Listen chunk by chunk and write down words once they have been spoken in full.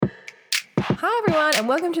Hi everyone and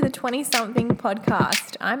welcome to the 20-something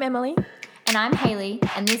podcast. I'm Emily. And I'm Hayley,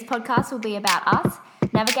 and this podcast will be about us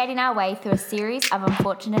navigating our way through a series of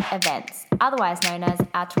unfortunate events, otherwise known as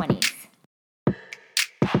our 20s.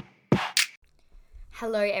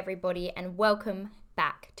 Hello everybody and welcome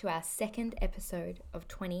back to our second episode of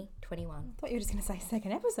 2021. I thought you were just going to say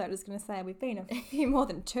second episode. I was going to say we've been a few more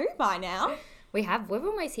than two by now. We've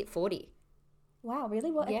almost hit 40. Wow,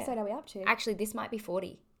 really? What episode are we up to? Actually, this might be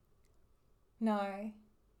 40. No.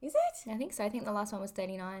 Is it? I think so. I think the last one was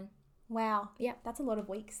 39. Wow. Yeah. That's a lot of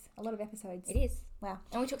weeks, a lot of episodes. It is. Wow.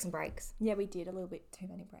 And we took some breaks. Yeah, we did a little bit too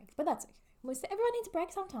many breaks, but that's okay. Everyone needs a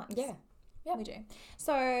break sometimes. Yeah. Yeah, we do.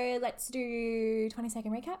 So let's do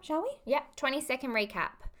 20-second recap, shall we? Yeah, 20-second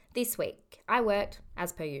recap. This week, I worked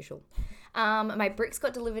as per usual. My bricks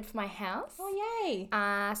got delivered for my house. Oh, yay.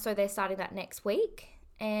 So they're starting that next week.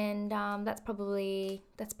 And that's probably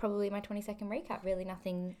my 20-second recap. Really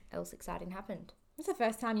nothing else exciting happened. It's the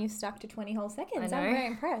first time you've stuck to 20 whole seconds. I know. I'm very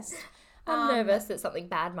impressed. I'm nervous that something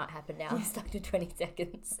bad might happen now. I'm stuck to 20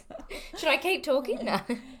 seconds. Should I keep talking?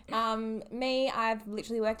 No. Me, I've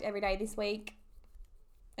literally worked every day this week.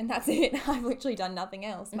 And that's it. I've literally done nothing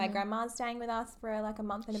else. Mm-hmm. My grandma's staying with us for like a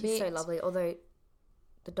month and a bit. She's so lovely, although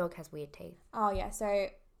the dog has weird teeth. Oh, yeah. So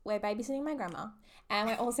we're babysitting my grandma. And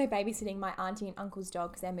we're also babysitting my auntie and uncle's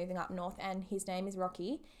dog because they're moving up north. And his name is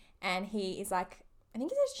Rocky. And he is like, I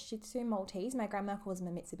think he's a Shih Tzu Maltese. My grandma calls him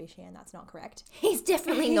a Mitsubishi, and that's not correct. He's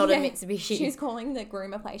definitely not a Mitsubishi. She's calling the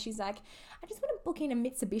groomer place. She's like, I just want to book in a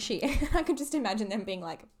Mitsubishi. I could just imagine them being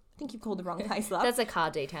like, I think you've called the wrong place, love. That's a car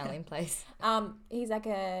detailing place. He's like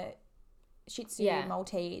a Shih Tzu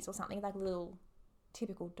Maltese or something, like a little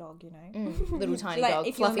typical dog, you know. Little tiny like, dog,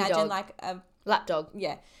 if fluffy you imagine dog. like a lap dog.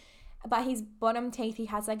 Yeah. But his bottom teeth, he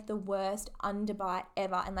has like the worst underbite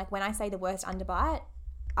ever. And like when I say the worst underbite,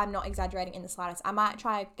 I'm not exaggerating in the slightest. I might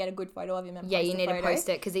try get a good photo of him and post you need to post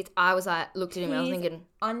it because I was like, looked at him and I was thinking.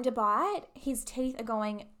 Underbite, his teeth are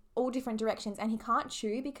going all different directions and he can't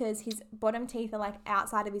chew because his bottom teeth are like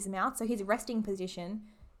outside of his mouth. So his resting position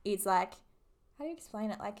is like, how do you explain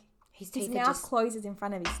it? Like his mouth closes in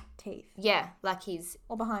front of his teeth. Yeah, like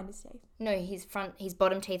or behind his teeth. No, his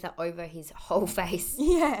bottom teeth are over his whole face.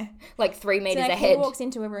 Yeah. Like 3 meters so ahead. He walks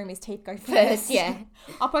into a room, his teeth go first. Yeah.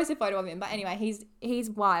 I'll post a photo of him. But anyway, he's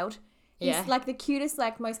wild. He's yeah. like the cutest,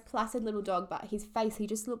 like most placid little dog, but his face, he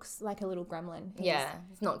just looks like a little gremlin.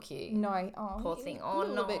 It's not cute. No. Oh, poor thing. A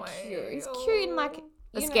little bit cute. He's cute in like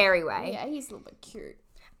a scary way. Yeah, he's a little bit cute.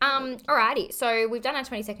 Alrighty. So we've done our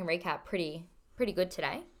 20-second recap pretty good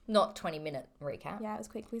today. Not 20-minute recap. Yeah, it was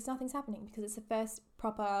quick because nothing's happening because it's the first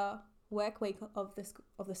proper work week of the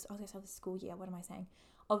school year. What am I saying?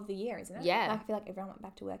 Of the year, isn't it? Yeah. Like, I feel like everyone went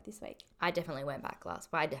back to work this week. I definitely went back last.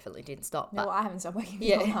 Well, I definitely didn't stop. No, I haven't stopped working for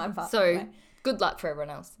a long time. But so anyway. Good luck for everyone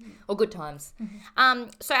else. Or good times. Mm-hmm.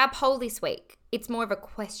 So our poll this week, it's more of a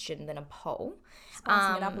question than a poll.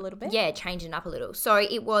 Spicing it up a little bit. Yeah, changing it up a little. So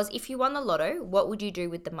it was, if you won the lotto, what would you do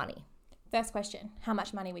with the money? First question, how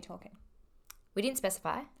much money are we talking? We didn't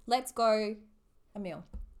specify. Let's go a mil.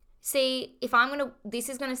 See, this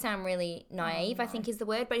is going to sound really naive, I think is the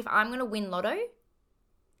word, but if I'm going to win lotto,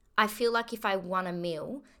 I feel like if I won a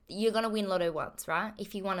mil, you're going to win lotto once, right?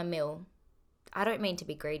 If you won a mil, I don't mean to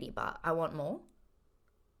be greedy, but I want more.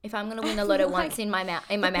 If I'm going to win the lotto once in my mouth.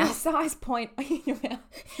 The precise point in your mouth.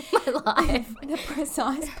 My life. The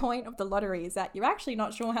precise point of the lottery is that you're actually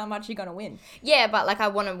not sure how much you're going to win. Yeah, but like I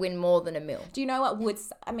want to win more than a mil. Do you know what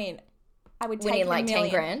I would take winning like 10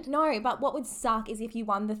 grand? No, but what would suck is if you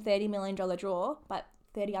won the $30 million draw, but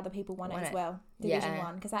 30 other people won it as well. Division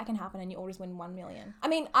 1, because that can happen and you all just win 1 million. I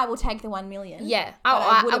mean, I will take the 1 million. Yeah.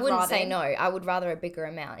 I wouldn't say no. I would rather a bigger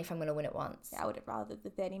amount if I'm going to win it once. Yeah, I would have rather the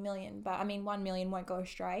 30 million, but I mean, 1 million won't go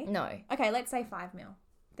astray. No. Okay, let's say 5 mil.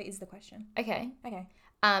 That is the question. Okay. Okay.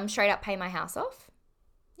 Straight up pay my house off.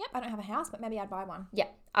 Yep, I don't have a house, but maybe I'd buy one. Yeah.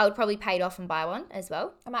 I would probably pay it off and buy one as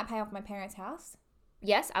well. I might pay off my parents' house.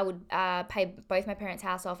 Yes, I would pay both my parents'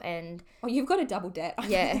 house off and... Oh, you've got a double debt.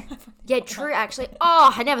 Yeah. Yeah, true, actually.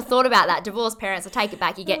 Oh, I never thought about that. Divorced parents, I take it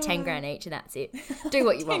back. You get 10 grand each and that's it. Do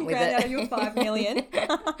what you want with it. 10 grand out of your 5 million.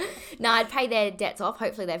 No, I'd pay their debts off.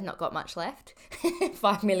 Hopefully they've not got much left.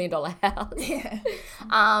 $5 million house. Yeah.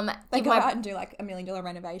 They go out and do like $1 million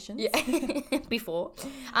renovations. Yeah. Before.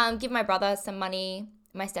 Give my brother some money,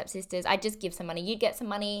 my stepsisters. I'd just give some money. You'd get some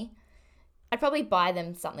money. I'd probably buy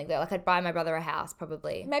them something though. Like I'd buy my brother a house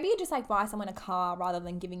probably. Maybe you just like buy someone a car rather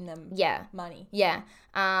than giving them money. Yeah.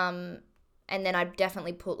 And then I'd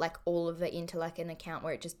definitely put like all of it into like an account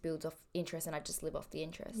where it just builds off interest and I just live off the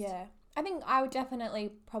interest. Yeah. I think I would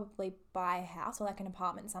definitely probably buy a house or like an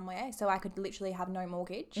apartment somewhere so I could literally have no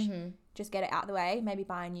mortgage. Just get it out of the way. Maybe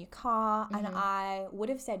buy a new car. And I would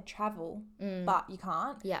have said travel, but you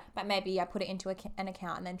can't. Yeah. But maybe I put it into an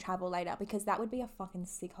account and then travel later because that would be a fucking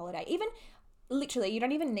sick holiday. Even literally, you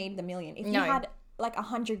don't even need the million. If you had like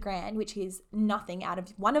 $100,000, which is nothing out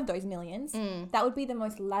of one of those millions, that would be the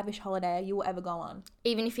most lavish holiday you will ever go on.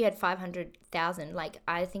 Even if you had 500,000, like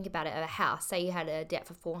I think about it, a house, say you had a debt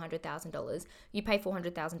for $400,000, you pay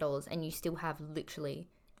 $400,000 and you still have literally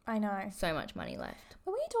I know so much money left.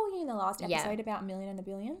 Were we talking in the last episode about million and the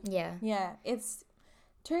billion? Yeah, it's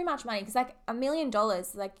too much money because like $1 million,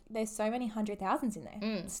 like there's so many 100,000s in there.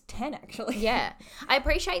 It's 10 actually. Yeah, I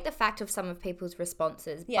appreciate the fact of some of people's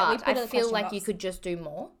responses, but I feel like you could just do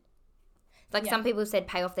more. Like some people said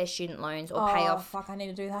pay off their student loans or pay off. Oh fuck, I need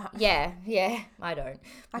to do that. Yeah, I don't.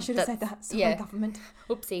 I should have said that. Sorry, government.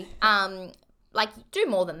 Oopsie. Like do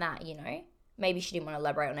more than that, you know. Maybe she didn't want to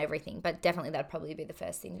elaborate on everything, but definitely that'd probably be the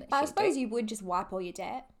first thing that she'd do. I suppose you would just wipe all your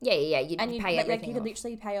debt. Yeah. You'd pay everything like you could off.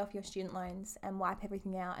 literally pay off your student loans and wipe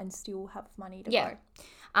everything out and still have money to go.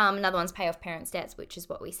 Another one's pay off parents' debts, which is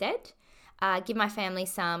what we said. Give my family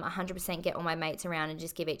some, 100% get all my mates around and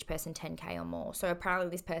just give each person 10K or more. So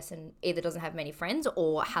apparently this person either doesn't have many friends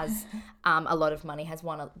or has a lot of money, has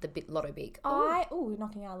won the lotto big.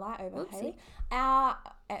 Knocking our light over, Hayley.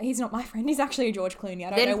 He's not my friend. He's actually a George Clooney.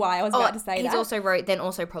 I don't know why I was about to say that. He's also wrote, then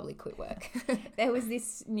also probably quit work. There was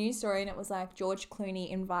this news story and it was like George Clooney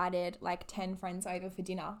invited like 10 friends over for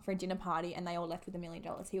a dinner party and they all left with $1 million.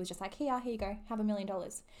 He was just like, here you go, have $1 million.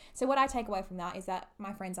 So what I take away from that is that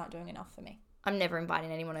my friends aren't doing enough for me. I'm never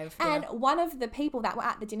inviting anyone over for dinner. And one of the people that were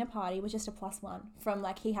at the dinner party was just a +1 from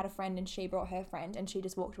like he had a friend and she brought her friend and she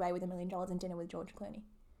just walked away with $1 million in dinner with George Clooney.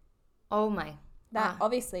 Oh my.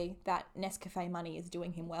 Obviously that Nescafe money is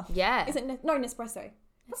doing him well. Yeah. Is it no Nespresso?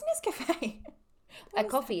 What's Nescafe? A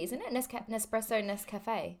coffee, isn't it? Nespresso,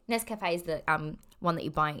 Nescafe. Nescafe is the one that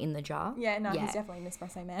you buy in the jar. Yeah, no, he's definitely an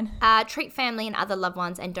espresso man. Treat family and other loved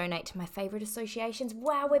ones and donate to my favourite associations.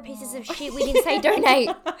 Wow, we're pieces of shit. We didn't say donate.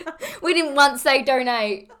 We didn't once say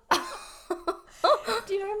donate.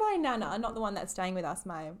 Do you know my nana, not the one that's staying with us,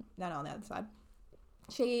 my nana on the other side?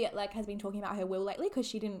 She like has been talking about her will lately because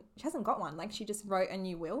she hasn't got one. Like she just wrote a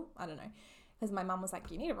new will. I don't know. Because my mum was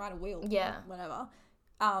like, you need to write a will. Yeah. Whatever.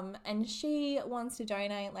 And she wants to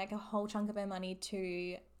donate like a whole chunk of her money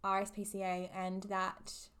to RSPCA and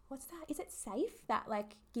that, what's that? Is it safe that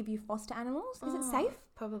like give you foster animals? Is it safe?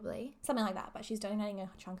 Probably. Something like that. But she's donating a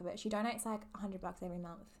chunk of it. She donates like $100 every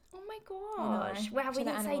month. Oh my gosh. Wow, we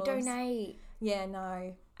didn't say donate. Yeah,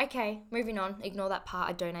 no. Okay, moving on. Ignore that part.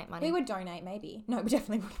 I donate money. We would donate maybe. No, we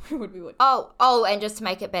definitely would. We would. Oh, and just to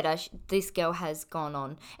make it better, this girl has gone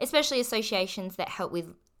on, especially associations that help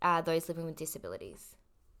with those living with disabilities.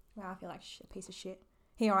 Wow, I feel like a piece of shit.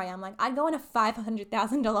 Here I am, like, I'd go on a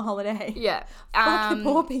 $500,000 holiday. Yeah. Fuck the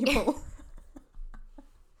poor people.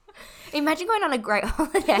 Imagine going on a great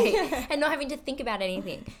holiday and not having to think about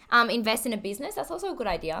anything. Invest in a business. That's also a good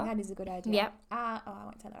idea. That is a good idea. Yeah. I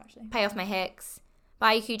won't say that actually. Pay off my HECS.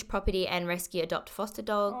 Buy a huge property and adopt foster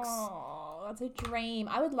dogs. Oh, that's a dream.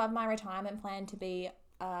 I would love my retirement plan to be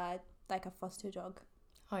like a foster dog.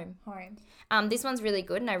 Home. This one's really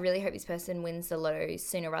good, and I really hope this person wins the lotto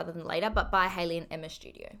sooner rather than later. But buy Hayley and Emma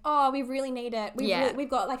Studio. Oh, we really need it. We've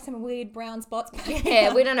got like some weird brown spots.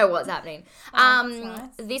 Yeah, we don't know what's happening.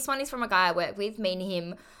 Nice. This one is from a guy I work with. Me and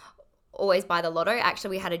him always buy the lotto.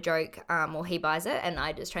 Actually, we had a joke. Well, he buys it, and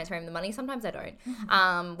I just transfer him the money. Sometimes I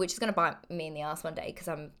don't. Which is going to bite me in the ass one day because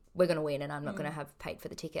we're going to win and I'm not going to have paid for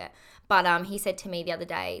the ticket. But he said to me the other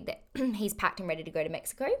day that he's packed and ready to go to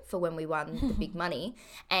Mexico for when we won the big money.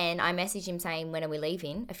 And I messaged him saying, when are we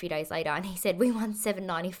leaving? A few days later. And he said, we won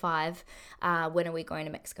 $7.95. When are we going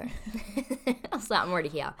to Mexico? I was like, I'm already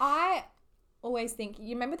here. I always think, you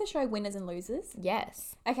remember the show Winners and Losers?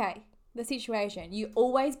 Yes. Okay. The situation, you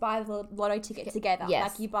always buy the lotto ticket together.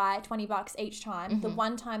 Yes. Like you buy $20 each time. The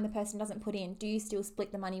one time the person doesn't put in, do you still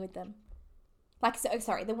split the money with them? Like,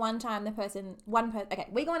 the one time okay,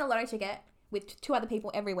 we go on a lotto ticket with 2 other people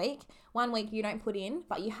every week. 1 week you don't put in,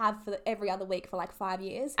 but you have for every other week for like 5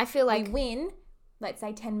 years. I feel like we win, let's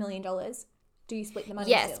say $10 million. Do you split the money?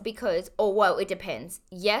 Yes, still? because, it depends.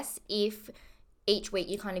 Yes, if each week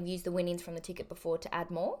you kind of use the winnings from the ticket before to add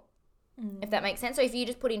more. If that makes sense. So if you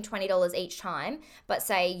just put in $20 each time, but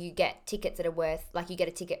say you get tickets that are worth, like you get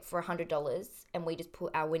a ticket for $100 and we just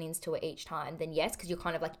put our winnings to it each time, then yes, because you're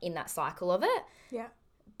kind of like in that cycle of it. Yeah.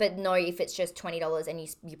 But no, if it's just $20 and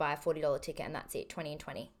you buy a $40 ticket and that's it, 20 and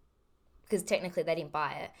 20. Because technically they didn't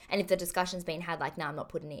buy it. And if the discussion's been had like, nah, I'm not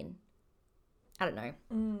putting in. I don't know.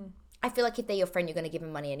 I feel like if they're your friend, you're going to give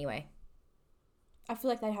them money anyway. I feel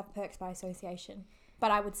like they have perks by association. But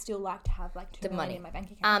I would still like to have like $2 million money in my bank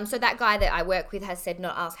account. So that guy that I work with has said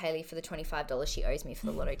not ask Hayley for the $25 she owes me for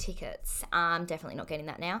the lotto tickets. Definitely not getting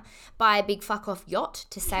that now. Buy a big fuck off yacht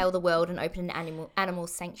to sail the world and open an animal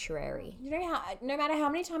sanctuary. You know how, no matter how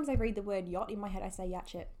many times I read the word yacht, in my head I say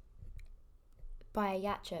yatchet. Buy a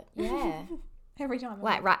yatchet. Yeah. Every time.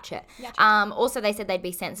 Like ratchet. Yatchet. Also, they said they'd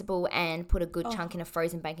be sensible and put a good chunk in a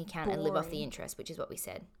frozen bank account and live off the Boring. interest, which is what we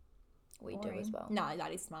said. We do as well. No,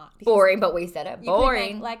 that is smart. Because Boring, but we said it. you could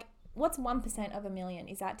Boring. make, like, what's 1% of $1 million?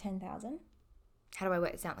 Is that 10,000? How do I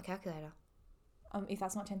work this out in the calculator? If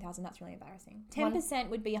that's not 10,000, that's really embarrassing. 10%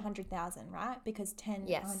 would be 100,000, right? Because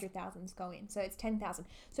 100,000s go in, so it's 10,000.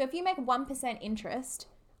 So if you make 1% interest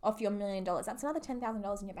off your $1 million, that's another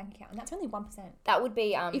 $10,000 in your bank account, and that's only 1%. That would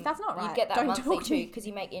be if that's not right, you'd get that don't monthly talk to too me. because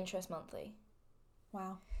you make interest monthly.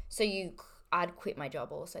 Wow, So I'd quit my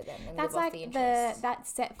job also then and that's live like off the interest. that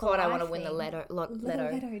set for God, I life want to win the thing.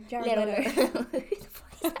 Leto. Jared Leto. Leto. Who the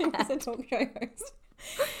fuck is He's that? a talk show host.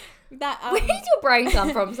 That Where does your brain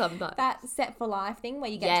come from sometimes? that set for life thing where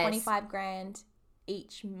you get Yes. 25 grand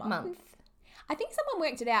each month. I think someone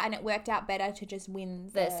worked it out and it worked out better to just win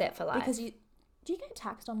The set for life. Because do you get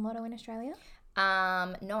taxed on lotto in Australia?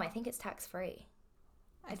 No, I think it's tax free.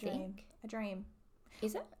 A dream.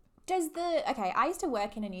 Is it? I used to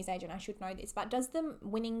work in a newsagent, I should know this, but does the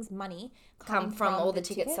winnings money Come from all the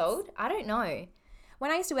tickets sold? I don't know. When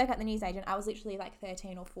I used to work at the newsagent, I was literally like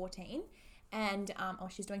 13 or 14. And,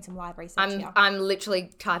 she's doing some live research here. I'm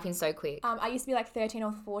literally typing so quick. I used to be like 13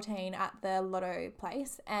 or 14 at the lotto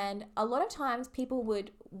place, and a lot of times people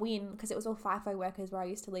would win because it was all FIFO workers where I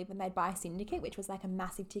used to live, and they'd buy a syndicate, which was like a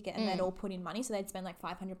massive ticket, and they'd all put in money, so they'd spend like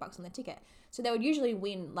 $500 on the ticket. So they would usually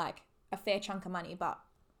win like a fair chunk of money, but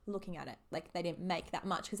looking at it, like they didn't make that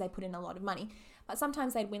much because they put in a lot of money. But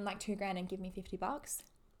sometimes they'd win like $2,000 and give me $50.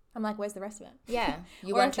 I'm like, where's the rest of it? Yeah,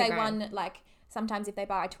 you or won if they $2,000. won like. Sometimes if they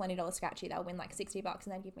buy a $20 scratchy, they'll win like $60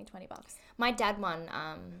 and they'd give me $20. My dad won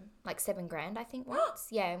like $7,000, I think, once.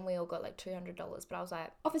 Yeah, and we all got like $200. But I was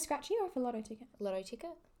like, Off a scratchy or off a lotto ticket? lotto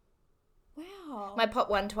ticket. Wow. My pop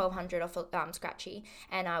won $1,200 off a scratchy,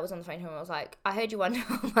 and I was on the phone to him. And I was like, I heard you won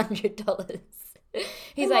 $1,200.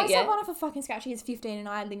 He's the like, most yeah, I won off a fucking scratchy is 15, and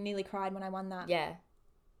I nearly cried when I won that. yeah.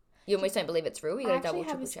 You almost don't believe it's real. You I got to actually double, have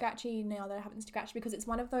a triple check. scratchy now that I haven't scratched because it's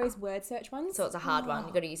one of those word search ones. So it's a hard one.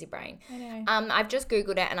 You got to use your brain. I know. I've just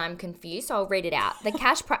googled it and I'm confused, so I'll read it out. The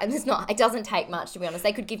cash prize, and it doesn't take much to be honest.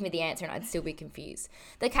 They could give me the answer and I'd still be confused.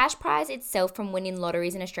 The cash prize itself from winning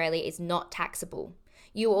lotteries in Australia is not taxable.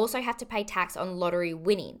 You also have to pay tax on lottery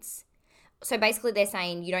winnings. So basically, they're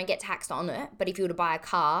saying you don't get taxed on it, but if you were to buy a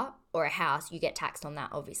car or a house, you get taxed on that,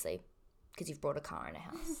 obviously, because you've bought a car and a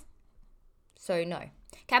house. So no.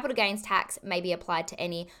 Capital gains tax may be applied to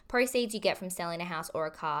any proceeds you get from selling a house or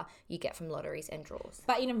a car you get from lotteries and draws.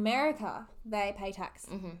 But in America, they pay tax.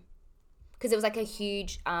 Because it was like a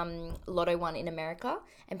huge lotto one in America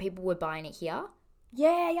and people were buying it here.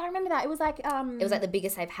 Yeah, I remember that. It was like It was like the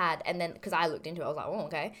biggest they've had. And then, because I looked into it, I was like, oh,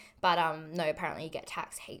 okay. But no, apparently you get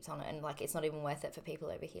tax heaps on it and like it's not even worth it for people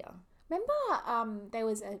over here. Remember there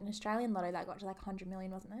was an Australian lotto that got to like 100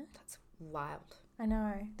 million, wasn't there? That's wild. I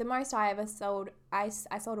know. The most I ever sold, I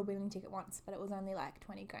sold a winning ticket once, but it was only like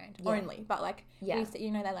 20 grand. Yeah. Only. But like, Yeah. we used to,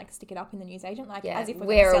 they like stick it up in the newsagent, like Yeah, as if we're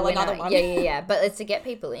we're going to a sell winner. another one. Yeah. But it's to get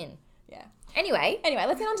people in. Yeah. Anyway, Anyway,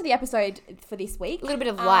 let's get on to the episode for this week. a little bit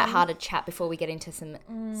of light-hearted chat before we get into some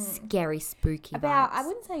scary, spooky About, vibes. I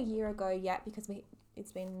wouldn't say a year ago yet because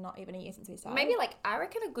it's been not even a year since we started. Maybe like, I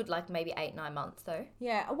reckon a good like maybe 8-9 months though.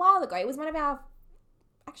 Yeah, a while ago. It was one of our...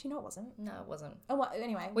 Actually, no, it wasn't. No, it wasn't. Oh, well,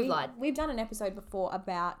 anyway. We lied. We've done an episode before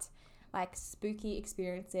about like spooky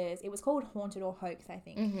experiences. It was called Haunted or Hoax, I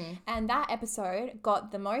think. Mm-hmm. And that episode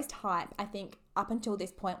got the most hype, I think, up until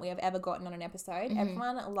this point we have ever gotten on an episode. Mm-hmm.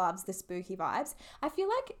 Everyone loves the spooky vibes. I feel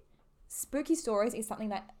like spooky stories is something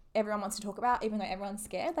that everyone wants to talk about, even though everyone's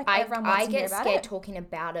scared. Like, everyone wants I to hear get about scared it. talking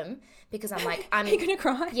about them because I'm like, Are you going to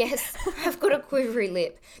cry? Yes, I've got a quivery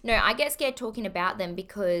lip. No, I get scared talking about them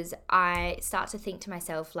because I start to think to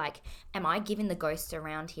myself, like, am I giving the ghosts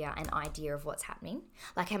around here an idea of what's happening?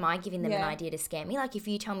 Like, am I giving them an Yeah. idea to scare me? Like, if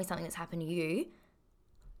you tell me something that's happened to you,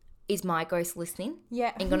 is my ghost listening?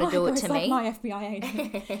 Yeah. And gonna do it to like me? my FBI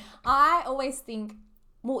agent. I always think...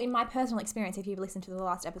 Well, in my personal experience, if you've listened to the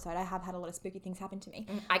last episode, I have had a lot of spooky things happen to me.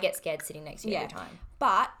 I get scared sitting next to you every time.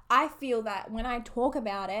 But I feel that when I talk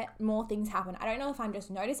about it, more things happen. I don't know if I'm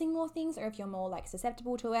just noticing more things or if you're more like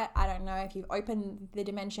susceptible to it. I don't know if you've opened the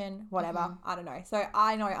dimension, whatever. I don't know. So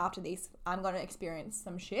I know after this, I'm going to experience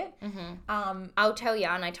some shit. I'll tell you,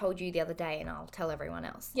 and I told you the other day, and I'll tell everyone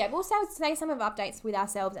else. Yeah, we'll say some of updates with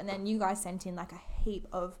ourselves, and then you guys sent in like a heap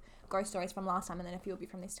of ghost stories from last time, and then a few will be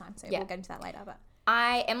from this time. So Yeah. we'll get into that later. But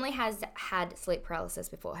Emily has had sleep paralysis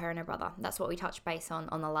before, her and her brother. That's what we touched base on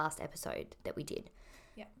the last episode that we did.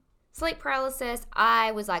 yeah, Sleep paralysis,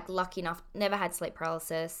 I was like lucky enough, never had sleep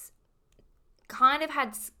paralysis. Kind of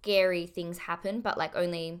had scary things happen, but like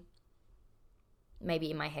only maybe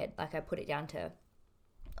in my head. Like I put it down to,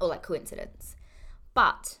 or like coincidence.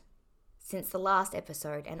 But since the last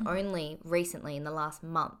episode and only recently in the last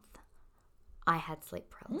month, I had sleep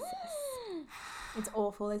paralysis. it's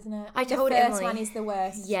awful, isn't it? I told the first Emily. one is the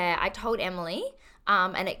worst. Yeah, I told Emily,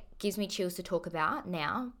 and it gives me chills to talk about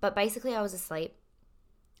now. But basically, I was asleep.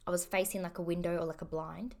 I was facing like a window or like a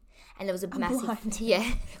blind, and there was a massive blind.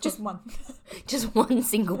 yeah, Just one. just one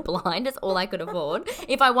single blind. That's all I could afford.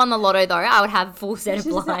 If I won the lotto though, I would have a full set of It's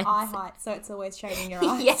just the blinds. eye height, so it's always shading your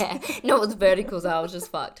eyes. Yeah, no, it was vertical, so I was just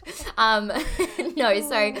fucked. No,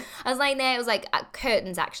 so I was laying there. It was like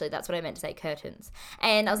curtains, actually. That's what I meant to say, curtains.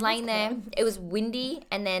 And I was laying there. It was windy,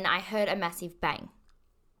 and then I heard a massive bang.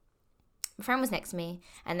 My friend was next to me,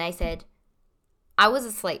 and they said, I was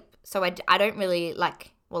asleep, so I don't really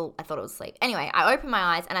like. Well, I thought it was sleep. Anyway, I opened my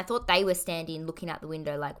eyes, and I thought they were standing looking out the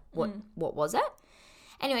window, like what was it?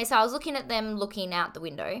 Anyway, so I was looking at them looking out the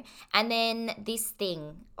window, and then this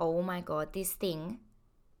thing, oh my God, this thing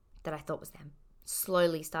that I thought was them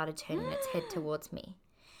slowly started turning its head towards me.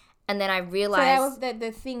 And then I So realized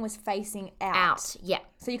the thing was facing out. out. Yeah.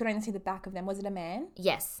 So you could only see the back of them. Was it a man?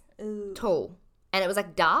 Yes. Ooh. Tall. And it was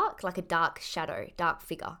like dark, like a dark shadow, dark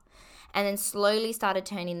figure. And then slowly started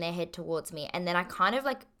turning their head towards me. And then I kind of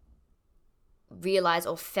like realized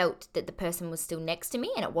or felt that the person was still next to me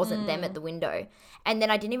and it wasn't them at the window. And then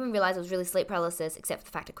I didn't even realize it was really sleep paralysis except for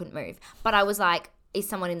the fact I couldn't move. But I was like, is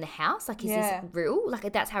someone in the house? Like, is Yeah. this real?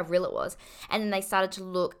 Like, that's how real it was. And then they started to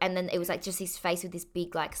look, and then it was like just this face with this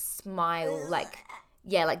big like smile, like,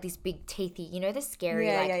 yeah, like this big teethy, you know, the scary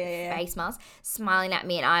Yeah. face mask smiling at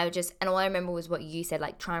me. And I just, and all I remember was what you said,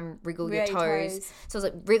 like try and wriggle your toes. So I was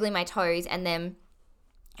like wriggling my toes, and then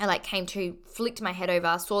I like came to, flicked my head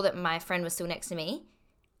over, saw that my friend was still next to me.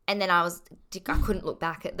 And then I couldn't look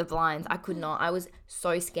back at the blinds. I could not. I was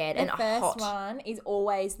so scared and The first hot. one is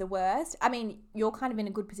always the worst. I mean, you're kind of in a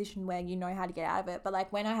good position where you know how to get out of it. But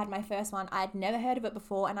like when I had my first one, I had never heard of it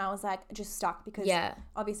before, and I was like just stuck because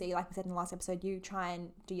obviously, like we said in the last episode, you try and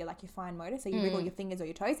do your fine motor, so you wiggle your fingers or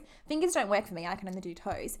your toes. Fingers don't work for me. I can only do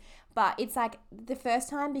toes. But it's like the first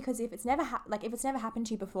time, because if it's never happened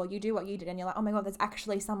to you before, you do what you did, and you're like, oh my God, there's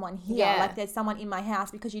actually someone here. Yeah. Like there's someone in my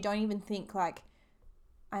house, because you don't even think like,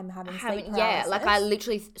 I'm having sleep paralysis. Yeah, like I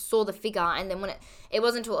literally saw the figure, and then when it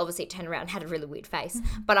wasn't until obviously it turned around and had a really weird face,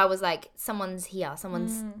 but I was like, someone's here,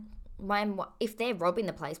 someone's, if they're robbing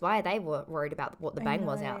the place, why are they worried about what the bang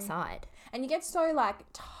was outside? And you get so like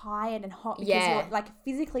tired and hot because Yeah. you're like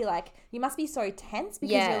physically like you must be so tense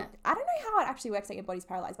because Yeah. I don't know how it actually works that your body's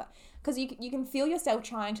paralyzed, but because you can feel yourself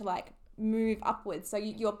trying to like move upwards, so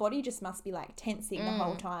your body just must be like tensing the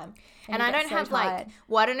whole time. And you I get don't so have tired.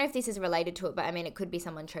 I don't know if this is related to it, but I mean, it could be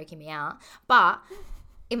someone choking me out. But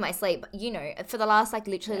in my sleep, you know, for the last like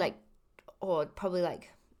literally like, or probably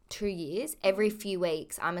like 2 years, every few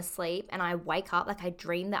weeks I'm asleep and I wake up, like I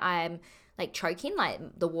dream that I'm like choking, like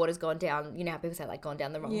the water's gone down, you know how people say like gone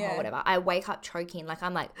down the wrong hole, whatever. I wake up choking, like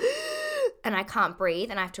I'm like, and I can't breathe,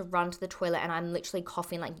 and I have to run to the toilet, and I'm literally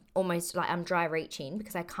coughing, like almost like I'm dry reaching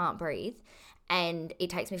because I can't breathe. And it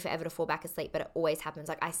takes me forever to fall back asleep, but it always happens.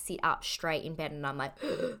 Like I sit up straight in bed and I'm like,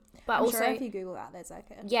 but I'm also, sure if you Google that, there's like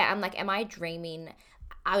a yeah, I'm like, am I dreaming?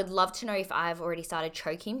 I would love to know if I've already started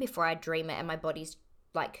choking before I dream it and my body's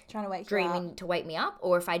like trying to wake you dreaming up. to wake me up,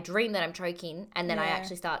 or if I dream that I'm choking and then I Yeah.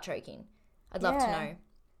 actually start choking. I'd love to know. I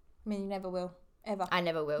mean, you never will ever. I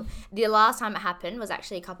never will. The last time it happened was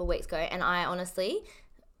actually a couple of weeks ago, and I honestly,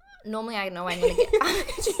 normally I know I'm going to get,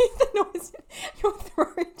 Did you hear the noise your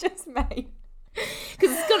throat just made?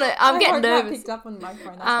 because it's gonna, I'm I getting hope that nervous. picked up on the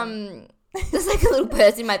microphone. That's fine. There's like a little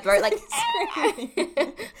burst in my throat, like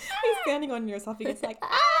He's standing on your esophagus like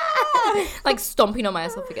like stomping on my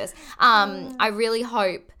esophagus. I really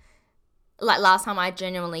hope, like last time I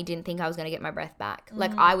genuinely didn't think I was going to get my breath back.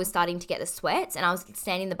 Like I was starting to get the sweats, and I was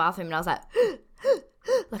standing in the bathroom and I was like,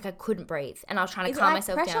 like I couldn't breathe, and I was trying to Is it calm like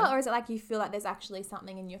myself pressure, down. or is it like you feel like there's actually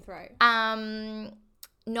something in your throat?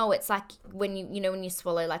 No, it's like when you know when you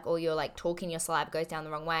swallow, like, or you're like talking, your saliva goes down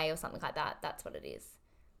the wrong way or something like that. That's what it is.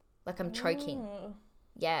 Like I'm choking.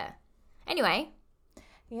 Yeah. Anyway,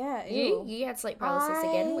 Yeah. you had sleep paralysis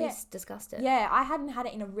again. We discussed it. Yeah, I hadn't had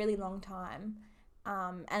it in a really long time.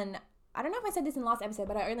 And I don't know if I said this in the last episode,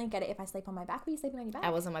 but I only get it if I sleep on my back. Were you sleeping on your back?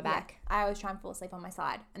 I was on my back. Yeah, I always try and fall asleep on my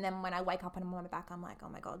side, and then when I wake up and I'm on my back, I'm like, oh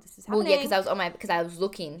my God, this is Well, happening. yeah, because I was on my, because I was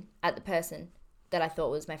looking at the person that I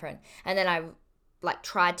thought was my friend. And then I like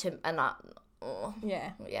tried to, and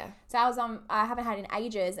Yeah. yeah. So I haven't had it in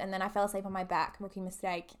ages, and then I fell asleep on my back, rookie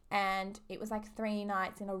mistake, and it was like 3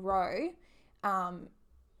 nights in a row.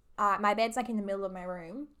 My bed's like in the middle of my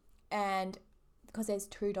room, and because there's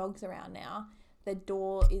 2 dogs around now, the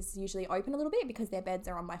door is usually open a little bit because their beds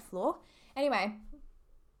are on my floor. Anyway,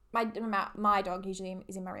 my dog usually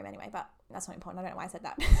is in my room anyway, but that's not important. I don't know why I said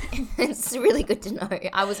that. It's really good to know.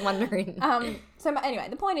 I was wondering. Anyway,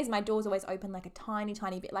 the point is my door's always open like a tiny,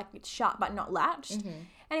 tiny bit, like it's shut but not latched. Mm-hmm.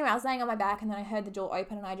 Anyway, I was laying on my back and then I heard the door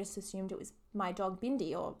open and I just assumed it was my dog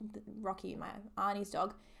Bindi, or Rocky, my auntie's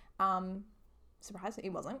dog. Surprised it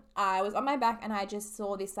wasn't. I was on my back and I just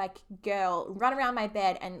saw this like girl run around my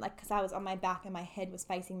bed, and like because I was on my back and my head was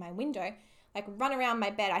facing my window, like run around my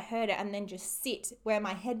bed. I heard it and then just sit where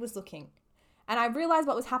my head was looking. And I realized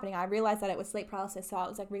what was happening. I realized that it was sleep paralysis, so I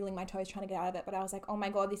was like wriggling my toes trying to get out of it. But I was like, oh my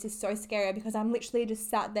God, this is so scary, because I'm literally just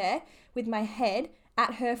sat there with my head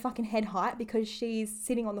at her fucking head height because she's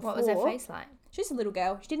sitting on the floor. What was her face like? She's just a little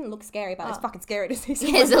girl. She didn't look scary, but it's fucking scary to see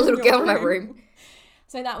someone There's a little in your girl in my room.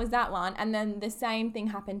 So that was that one. And then the same thing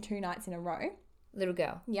happened 2 nights in a row. Little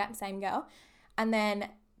girl. Yeah, same girl. And then,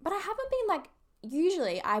 but I haven't been like,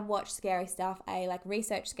 usually I watch scary stuff. I like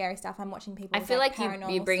research scary stuff. I'm watching people. I feel like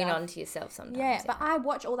you bring it on to yourself sometimes. Yeah, but I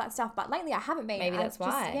watch all that stuff. But lately I haven't been. Maybe that's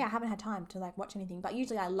why. I haven't had time to like watch anything. But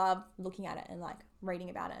usually I love looking at it and like reading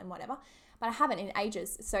about it and whatever. But I haven't in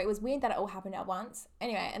ages. So it was weird that it all happened at once.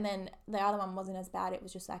 Anyway, and then the other one wasn't as bad. It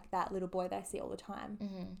was just like that little boy that I see all the time.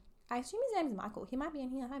 Mm-hmm. I assume his name's Michael. He might be in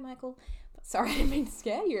here. Hi, Michael. But sorry, I didn't mean to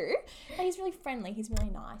scare you. But he's really friendly. He's really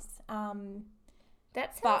nice.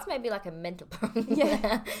 That sounds maybe like a mental problem. Yeah.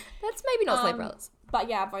 That's maybe not sleep paralysis. But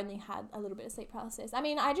yeah, I've only had a little bit of sleep paralysis. I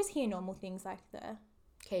mean, I just hear normal things like the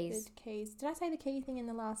keys. Did I say the key thing in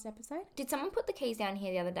the last episode? Did someone put the keys down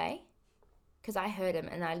here the other day? Because I heard them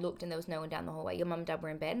and I looked and there was no one down the hallway. Your mum and dad were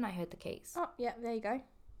in bed and I heard the keys. Oh, yeah, there you go.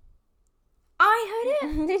 I heard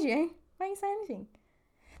it. Did you? Why didn't you say anything?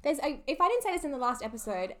 If I didn't say this in the last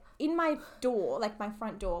episode, in my door, like my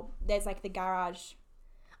front door, there's like the garage.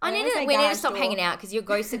 We need to stop hanging out because your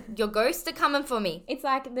ghosts are coming for me. It's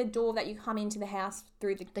like the door that you come into the house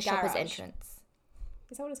through the garage. Shopper's entrance.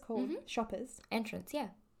 Is that what it's called? Mm-hmm. Shoppers? Entrance, yeah.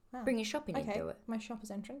 Wow. Bring your shopping into it. My shopper's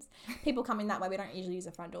entrance. People come in that way. We don't usually use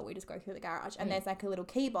the front door. We just go through the garage. And there's like a little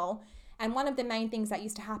key bowl. And one of the main things that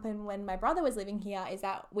used to happen when my brother was living here is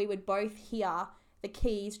that we would both hear the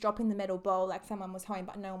keys drop in the metal bowl like someone was home,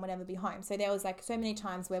 but no one would ever be home. So there was like so many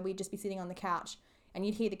times where we'd just be sitting on the couch and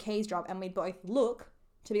you'd hear the keys drop and we'd both look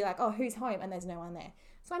to be like, oh, who's home? And there's no one there.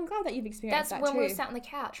 So I'm glad that you've experienced that too. That's when we were sat on the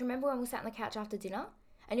couch. Remember when we sat on the couch after dinner?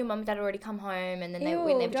 And your mum and dad had already come home and then they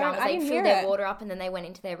were in their pajamas. They filled their water up and then they went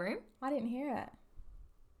into their room. I didn't hear it.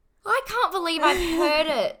 I can't believe I've heard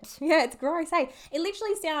it. Yeah, it's gross. Hey, it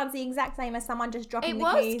literally sounds the exact same as someone just dropping the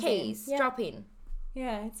keys. It was keys dropping.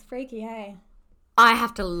 Yeah, it's freaky, hey. I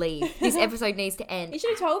have to leave. This episode needs to end. You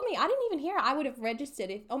should have told me. I didn't even hear it. I would have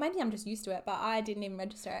registered it. Or maybe I'm just used to it, but I didn't even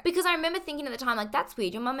register it. Because I remember thinking at the time, like, that's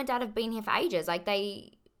weird. Your mum and dad have been here for ages. Like,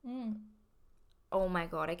 they... Oh, my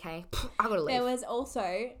God. Okay. I got to leave. There was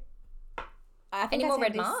also... Any more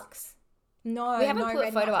red marks? No, we haven't put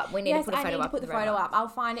a photo up. We need to put a photo up. I need to put the photo up. I'll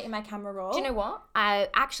find it in my camera roll. Do you know what? I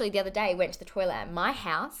actually the other day went to the toilet at my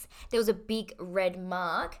house. There was a big red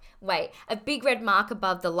mark. A big red mark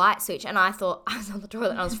above the light switch, and I thought I was on the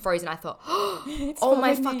toilet and I was frozen. I thought, oh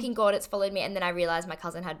my fucking God, it's followed me. And then I realized my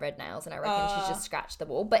cousin had red nails, and I reckon she's just scratched the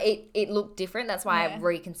wall. But it looked different. That's why I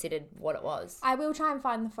reconsidered what it was. I will try and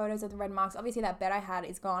find the photos of the red marks. Obviously, that bed I had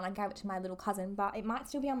is gone. I gave it to my little cousin, but it might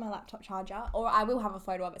still be on my laptop charger, or I will have a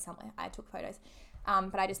photo of it somewhere. I took photos.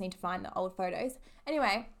 But I just need to find the old photos.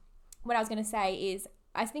 Anyway, what I was going to say is,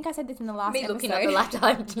 I think I said this in the last episode. Me looking at the laptop,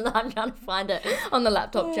 I'm trying to find it on the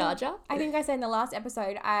laptop charger. I think I said in the last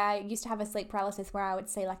episode, I used to have a sleep paralysis where I would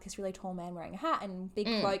see like this really tall man wearing a hat and big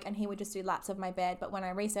cloak, and he would just do laps of my bed. But when I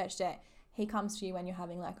researched it, he comes to you when you're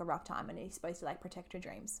having like a rough time and he's supposed to like protect your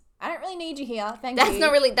dreams. I don't really need you here. Thank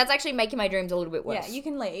you. That's actually making my dreams a little bit worse. Yeah, you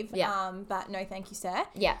can leave. Yeah. But no, thank you, sir.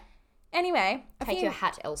 Yeah. Anyway. Take your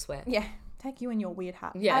hat elsewhere. Yeah. Take you and your weird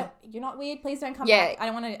hat. Yeah. You're not weird. Please don't come back. I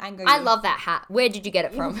don't want to anger you. I love that hat. Where did you get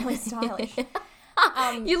it from? You're really stylish.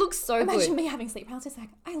 You look so imagine good. Imagine me having sleep paralysis. Like,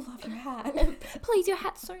 I love your hat. Please, your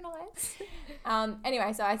hat's so nice.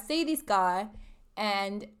 Anyway, so I see this guy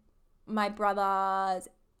and my brother's,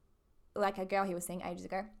 like a girl he was seeing ages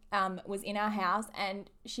ago, was in our house and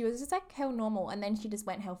she was just like hell normal. And then she just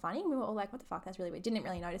went hell funny. We were all like, what the fuck? That's really weird. Didn't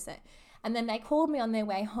really notice it. And then they called me on their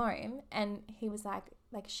way home and he was like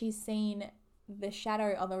she's seen the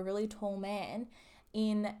shadow of a really tall man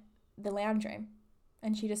in the lounge room.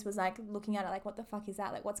 And she just was like looking at it like, what the fuck is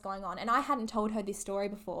that? Like, what's going on? And I hadn't told her this story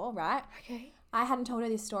before, right? Okay. I hadn't told her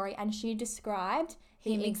this story, and she described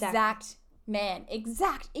the Him exact man,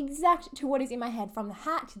 exact to what is in my head, from the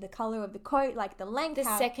hat to the color of the coat, like the length.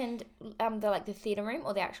 The second, the theater room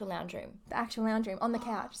or the actual lounge room? The actual lounge room on the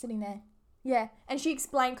couch, sitting there. Yeah, and she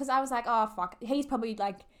explained, because I was like, oh fuck, he's probably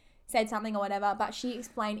like said something or whatever, but she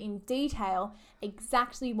explained in detail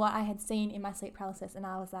exactly what I had seen in my sleep paralysis, and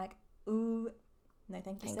I was like, ooh, no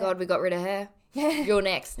thank you. Thank God we got rid of her. Yeah. You're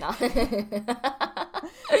next. No.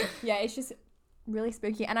 Yeah, it's just really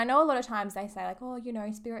spooky. And I know a lot of times they say like, oh, you know,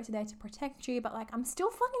 spirits are there to protect you, but like I'm still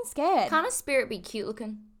fucking scared. Can't a spirit be cute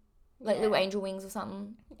looking? Like Yeah. little angel wings or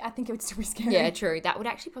something? I think it would still be scary. Yeah, true. That would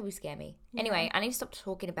actually probably scare me. Yeah. Anyway, I need to stop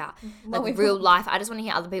talking about Well, like we've- real life. I just want to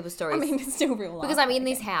hear other people's I stories. mean, it's still real life. because I'm in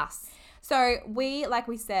okay. this house. So we, like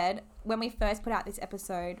we said, when we first put out this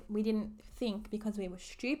episode, we didn't think, because we were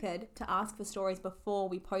stupid, to ask for stories before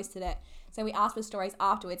we posted it. So we asked for stories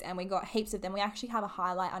afterwards, and we got heaps of them. We actually have a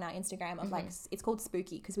highlight on our Instagram of like, it's called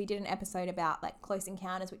Spooky, because we did an episode about like close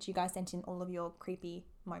encounters, which you guys sent in all of your creepy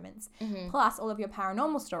moments, plus all of your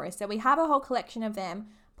paranormal stories. So we have a whole collection of them,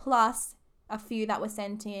 plus a few that were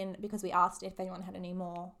sent in because we asked if anyone had any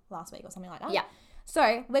more last week or something like that. Yeah.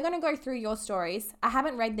 So we're going to go through your stories. I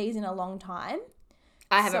haven't read these in a long time.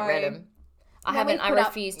 I haven't So, read them. I When we haven't. I put up-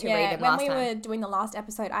 refused to yeah, read them when last we time. were doing the last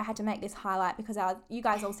episode, I had to make this highlight because you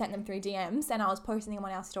guys all sent them through DMs, and I was posting them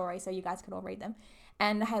on our story so you guys could all read them.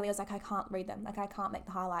 And Haley was like, I can't read them. Like, I can't make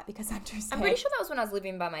the highlight because I'm too scared. I'm pretty sure that was when I was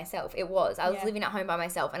living by myself. It was. I was Yeah. living at home by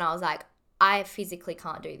myself, and I was like, I physically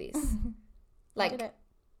can't do this. I did Like, it.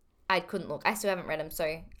 I couldn't look. I still haven't read them, so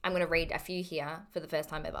I'm going to read a few here for the first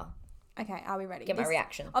time ever. Okay, are we ready? Get my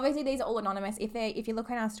reaction. Obviously, these are all anonymous. If you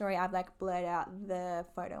look at our story, I've like blurred out the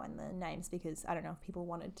photo and the names because I don't know if people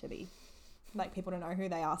wanted to be like people to know who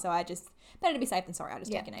they are. So I just better to be safe than sorry. I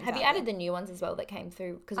just take your names. Have you out added the new ones as well that came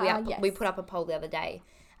through? Because Yes. we put up a poll the other day.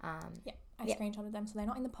 Yeah, I Yeah. screenshotted them, so they're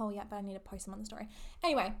not in the poll yet, but I need to post them on the story.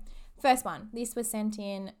 Anyway, first one. This was sent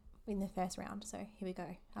in the first round, so here we go.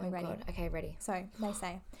 Are we ready? God. Okay, ready. So they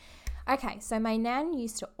say, okay, so my nan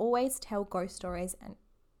used to always tell ghost stories and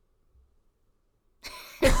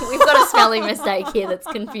We've got a spelling mistake here that's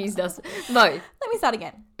confused us both. let me start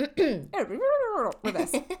again.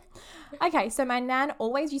 Reverse. Okay, so my nan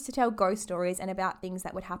always used to tell ghost stories and about things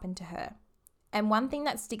that would happen to her. And one thing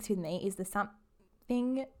that sticks with me is the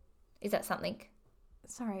something. Is that something?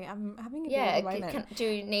 Sorry, I'm having a Yeah. bit of a moment. Do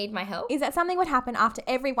you need my help? Is that something would happen after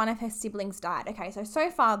every one of her siblings died. Okay,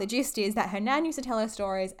 so far the gist is that her nan used to tell her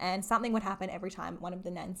stories and something would happen every time one of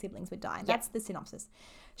the nan's siblings would die. That's the synopsis.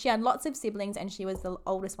 She had lots of siblings and she was the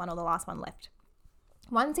oldest one or the last one left.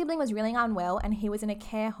 One sibling was really unwell and he was in a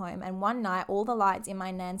care home, and one night all the lights in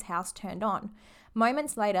my nan's house turned on.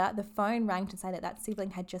 Moments later, the phone rang to say that that sibling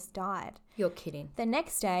had just died. You're kidding. The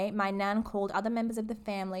next day, my nan called other members of the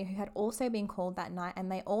family who had also been called that night,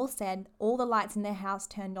 and they all said all the lights in their house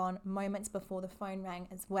turned on moments before the phone rang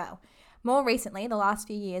as well. More recently, the last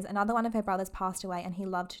few years, another one of her brothers passed away and he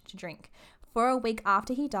loved to drink. For a week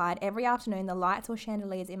after he died, every afternoon the lights or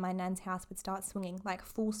chandeliers in my nan's house would start swinging, like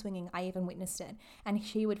full swinging. I even witnessed it. And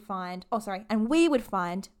we would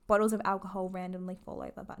find bottles of alcohol randomly fall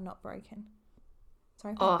over but not broken.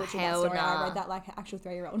 Sorry if I butchered that hell story. I nah. read that like an actual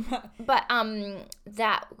 3-year-old. But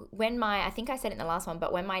that when I think I said it in the last one,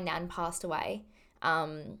 but when my nan passed away,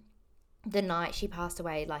 the night she passed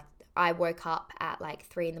away, like I woke up at like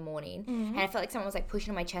 3 a.m, and I felt like someone was like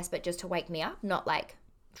pushing on my chest, but just to wake me up, not like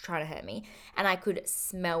trying to hurt me. And I could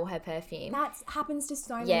smell her perfume. That happens to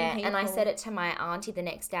so many Yeah, people. and I said it to my auntie the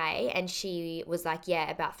next day, and she was like, "Yeah,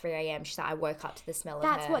 about 3 a.m." She said, "I woke up to the smell of her."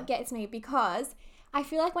 That's what gets me, because I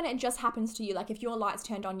feel like when it just happens to you, like if your lights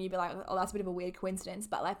turned on, you'd be like, oh, that's a bit of a weird coincidence.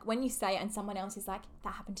 But like when you say it and someone else is like,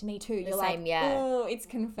 that happened to me too, you're same, like, yeah. oh, it's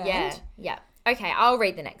confirmed. Yeah. Okay, I'll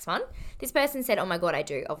read the next one. This person said, "Oh my God, I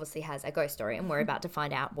do." Obviously has a ghost story, and we're about to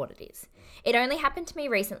find out what it is. "It only happened to me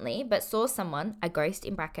recently, but saw someone, a ghost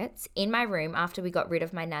in brackets, in my room after we got rid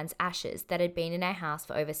of my nan's ashes that had been in our house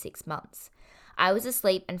for over 6 months. I was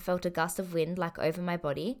asleep and felt a gust of wind like over my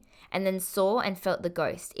body, and then saw and felt the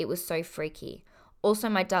ghost. It was so freaky. Also,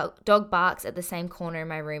 my dog barks at the same corner in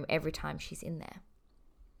my room every time she's in there."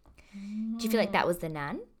 Do you feel like that was the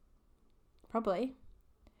nan? Probably.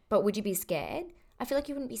 But would you be scared? I feel like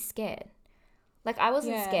you wouldn't be scared. Like, I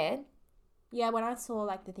wasn't Yeah. scared. Yeah, when I saw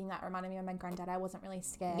like the thing that reminded me of my granddad, I wasn't really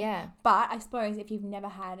scared. Yeah. But I suppose if you've never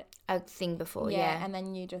had, A thing before, yeah. and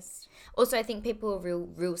then you just, Also, I think people are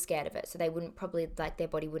real scared of it, so they wouldn't probably, like, their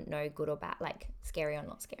body wouldn't know good or bad, like, scary or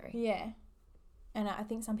not scary. yeah. And I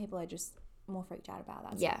think some people are just more freaked out about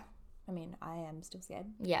that. Yeah. I mean, I am still scared.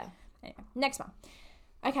 Yeah. Anyway, next one.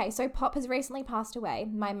 Okay, so Pop has recently passed away.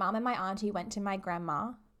 My mum and my auntie went to my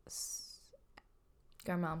grandma.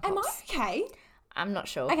 Grandma and Am I Pops. okay? I'm not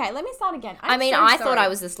sure. Okay, let me start again. I thought I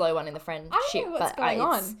was the slow one in the friendship, I don't know what's going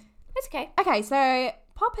on. It's okay. Okay, so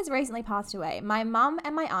Pop has recently passed away. My mum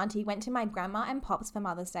and my auntie went to my grandma and Pop's for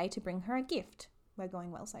Mother's Day to bring her a gift. We're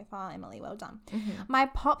going well so far, Emily. Well done. Mm-hmm. My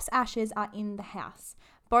Pop's ashes are in the house.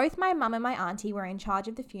 Both my mum and my auntie were in charge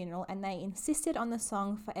of the funeral, and they insisted on the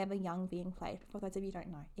song Forever Young being played. For those of you who don't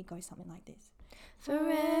know, it goes something like this.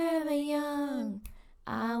 Forever young,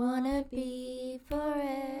 I wanna be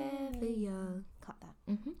forever young. Cut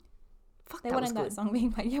that. Mm-hmm. Fuck, They that was wanted that good. song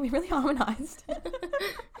being played. Yeah, we really harmonised.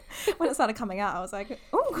 When it started coming out, I was like,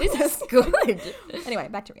 oh, This is good. Anyway,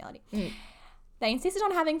 back to reality. Mm. They insisted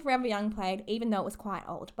on having Forever Young played, even though it was quite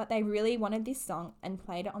old, but they really wanted this song and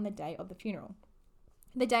played it on the day of the funeral.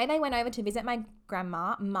 The day they went over to visit my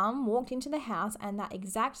grandma, Mum walked into the house and that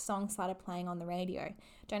exact song started playing on the radio.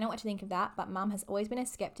 Don't know what to think of that, but Mum has always been a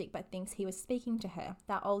skeptic but thinks he was speaking to her.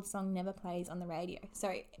 That old song never plays on the radio.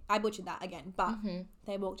 So I butchered that again, but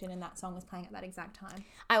they walked in and that song was playing at that exact time.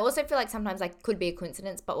 I also feel like sometimes like could be a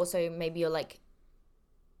coincidence, but also maybe you're like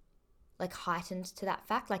heightened to that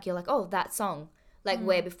fact. Like you're like, oh, that song. Like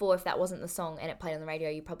where before, if that wasn't the song and it played on the radio,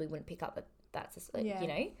 you probably wouldn't pick up that that's, Yeah. you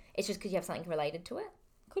know, it's just because you have something related to it.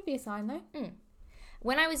 Could be a sign though.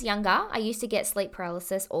 When I was younger, I used to get sleep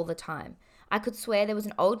paralysis all the time. I could swear there was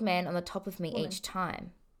an old man on the top of me each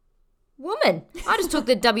time. Woman. I just took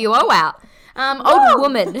the WO out. Old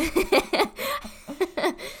woman.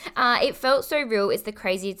 It felt so real. It's the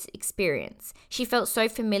craziest experience. She felt so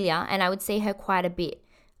familiar and I would see her quite a bit.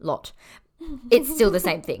 It's still the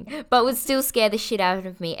same thing, but would still scare the shit out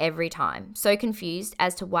of me every time. So confused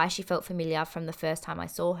as to why she felt familiar from the first time I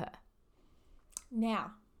saw her.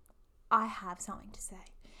 Now, I have something to say.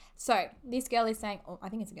 So this girl is saying, I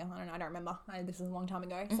think it's a girl, I don't remember. This was a long time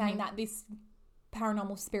ago, saying that this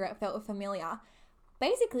paranormal spirit felt familiar.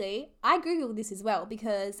 Basically, I Googled this as well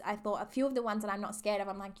because I thought a few of the ones that I'm not scared of,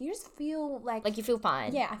 I'm like, you just feel like you feel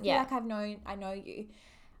fine. Yeah, I feel like I know you.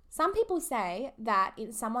 Some people say that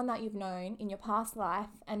it's someone that you've known in your past life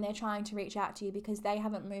and they're trying to reach out to you because they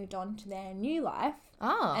haven't moved on to their new life.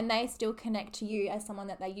 Oh. And they still connect to you as someone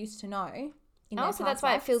that they used to know. So that's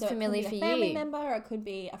why it feels familiar for you. It could be a family member or it could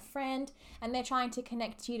be a friend, and they're trying to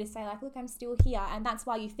connect to you to say like, look, I'm still here, and that's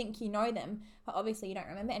why you think you know them, but obviously you don't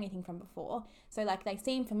remember anything from before. So like they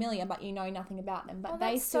seem familiar, but you know nothing about them, but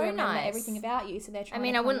they still remember everything about you. So they're trying. I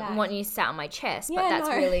mean, to I wouldn't back. want you sat on my chest, but that's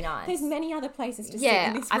really nice. There's many other places to sit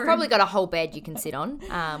in this room. I've probably got a whole bed you can sit on.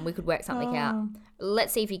 We could work something out.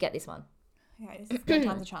 Let's see if you get this one. Okay, this is third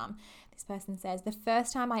time's a charm. This person says, the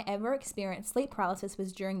first time I ever experienced sleep paralysis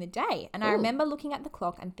was during the day, and I remember looking at the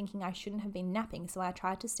clock and thinking I shouldn't have been napping, so I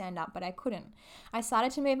tried to stand up, but I couldn't. I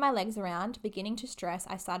started to move my legs around. Beginning to stress,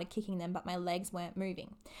 I started kicking them, but my legs weren't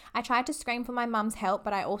moving. I tried to scream for my mum's help,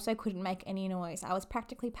 but I also couldn't make any noise. I was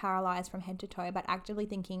practically paralyzed from head to toe, but actively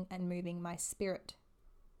thinking and moving my spirit.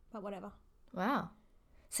 But whatever. Wow.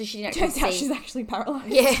 So she didn't Turns out see. she's actually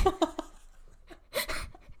paralyzed. Yeah.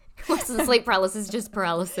 Wasn't sleep paralysis, just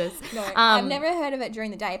paralysis. No, I've never heard of it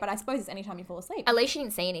during the day, but I suppose it's anytime you fall asleep. At least she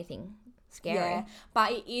didn't see anything scary. Yeah,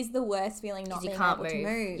 but it is the worst feeling not being able to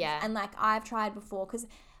move. Yeah. And like I've tried before because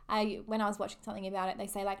when I was watching something about it, they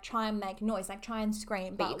say like try and make noise, like try and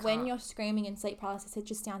scream. But when you're screaming in sleep paralysis, it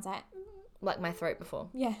just sounds like my throat before.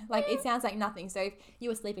 Yeah, like it sounds like nothing. So if you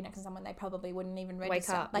were sleeping next to someone, they probably wouldn't even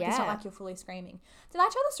register. Wake up. Like it's not like you're fully screaming. Did I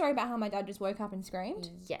tell the story about how my dad just woke up and screamed?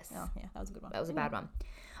 Yes. Oh yeah, that was a good one. That was a bad one.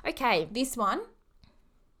 Okay. This one,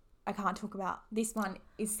 I can't talk about. This one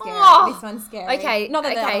is scary. Oh! This one's scary. Okay. Not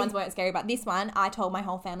that the other ones weren't scary, but this one, I told my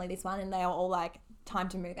whole family this one, and they were all like, time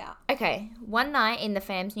to move out. Okay. One night in the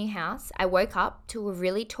fam's new house, I woke up to a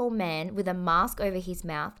really tall man with a mask over his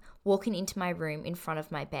mouth walking into my room in front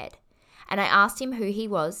of my bed. And I asked him who he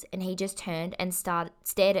was, and he just turned and stared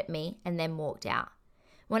at me and then walked out.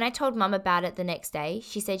 When I told Mum about it the next day,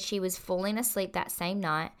 she said she was falling asleep that same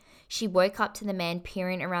night. She woke up to the man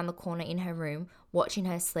peering around the corner in her room, watching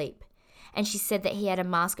her sleep. And she said that he had a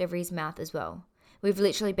mask over his mouth as well. We've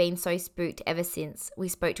literally been so spooked ever since. We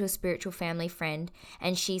spoke to a spiritual family friend,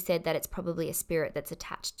 and she said that it's probably a spirit that's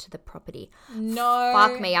attached to the property. No.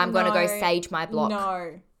 Fuck me, I'm going to go sage my block.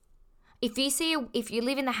 No. If you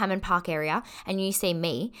live in the Hammond Park area and you see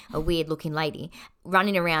me, a weird looking lady,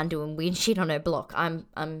 running around doing weird shit on her block. I'm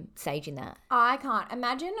saging that. I can't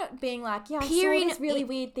imagine being like, yeah, I Peering saw this really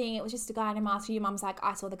weird thing. It was just a guy in a mask. Your mum's like,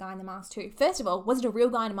 I saw the guy in the mask too. First of all, was it a real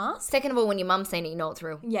guy in a mask? Second of all, when your mum's seen it, you know it's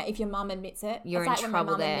real. Yeah, if your mum admits it. You're it's in like trouble when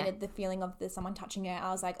my mum there. admitted the feeling of someone touching her.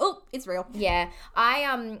 I was like, oh, it's real. Yeah,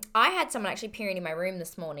 I had someone actually peering in my room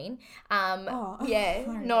this morning. Yeah,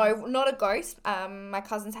 sorry. no, not a ghost. My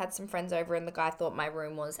cousins had some friends over, and the guy thought my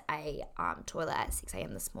room was a toilet at 6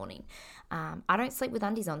 a.m. this morning. I don't sleep with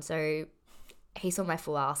undies on, so he saw my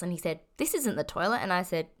full ass and he said, "This isn't the toilet," and I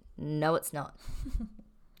said, "No, it's not."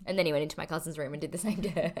 And then he went into my cousin's room and did the same to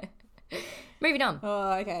her. Moving on.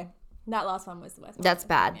 Oh, okay. That last one was the worst one. That's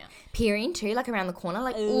bad. Yeah. Peering too, like around the corner,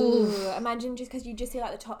 like Ooh, ooh. imagine just because you just see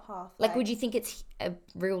like the top half. Like, would you think it's a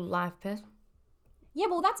real live person? Yeah,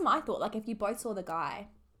 well, that's my thought. Like, if you both saw the guy.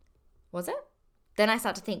 Was it? Then I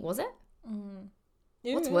start to think, was it?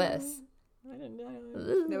 What's worse? I don't know.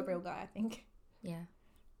 The real guy, I think. Yeah.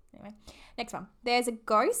 Anyway, next one. There's a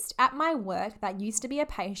ghost at my work that used to be a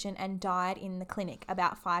patient and died in the clinic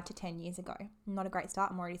about 5 to 10 years ago. Not a great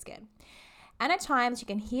start. I'm already scared. And at times you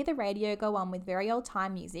can hear the radio go on with very old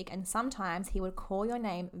time music, and sometimes he would call your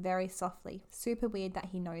name very softly. Super weird that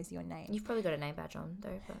he knows your name. You've probably got a name badge on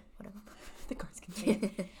though, but whatever. The ghost can see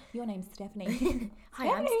it. Your name's Stephanie. Hi,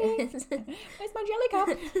 I'm Stephanie. Where's my jelly cup?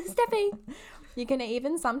 Stephanie. You can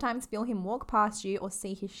even sometimes feel him walk past you or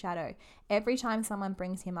see his shadow. Every time someone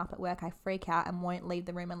brings him up at work, I freak out and won't leave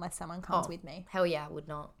the room unless someone comes with me. Hell yeah, I would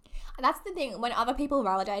not. That's the thing. When other people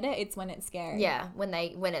validate it, it's when it's scary. Yeah, when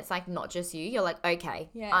it's like not just you, you're like, okay.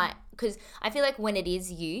 Yeah. Because I feel like when it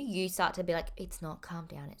is you start to be like, it's not, calm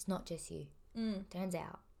down. It's not just you. Turns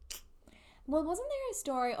out. Well, wasn't there a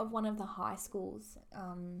story of one of the high schools?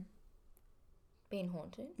 Being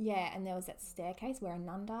haunted? Yeah, and there was that staircase where a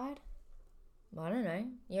nun died. I don't know.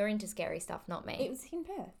 You're into scary stuff, not me. It was in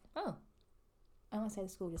Perth. Oh. I don't want to say the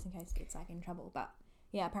school just in case it's like in trouble, but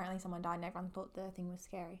yeah, apparently someone died and everyone thought the thing was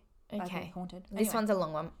scary. Like, it was Okay. haunted. This Anyway, one's a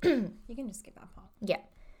long one. you can just skip that part. Yeah.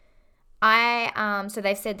 So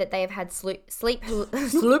they've said that they have had sleep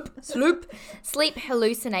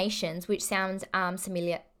hallucinations, which sounds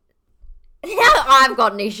familiar. I've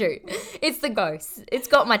got an issue. It's the ghost. It's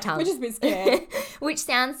got my tongue. We're just a bit scared. Which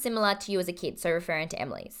sounds similar to you as a kid, so referring to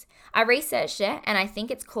Emily's. I researched it, and I think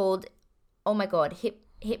it's called, oh my God,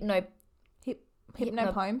 Hypnopompic?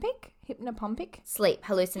 sleep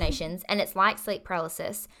hallucinations, and it's like sleep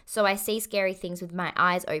paralysis. So I see scary things with my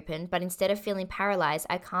eyes open, but instead of feeling paralyzed,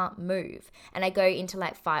 I can't move, and I go into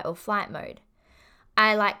like fight or flight mode.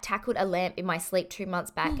 I tackled a lamp in my sleep 2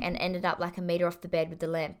 months back and ended up like a meter off the bed with the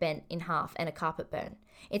lamp bent in half and a carpet burn.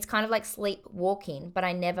 It's kind of like sleep walking, but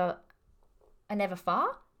I never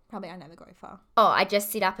far. Probably I never go far. Oh, I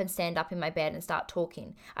just sit up and stand up in my bed and start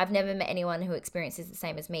talking. I've never met anyone who experiences the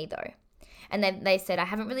same as me though. And then they said, I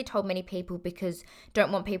haven't really told many people because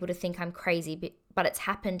don't want people to think I'm crazy, but it's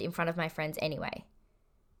happened in front of my friends anyway.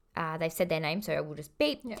 They've said their name, so I will just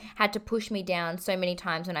beep. Yeah. Had to push me down so many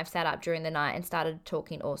times when I've sat up during the night and started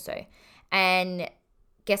talking also. And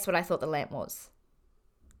guess what I thought the lamp was?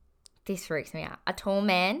 This freaks me out. A tall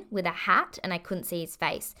man with a hat, and I couldn't see his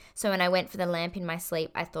face. So when I went for the lamp in my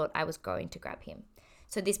sleep, I thought I was going to grab him.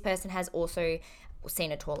 So this person has also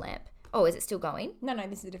seen a tall lamp. Oh, is it still going? No,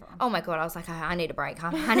 this is a different one. Oh my God, I was like, I need a break.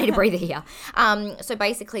 I need a breather here. So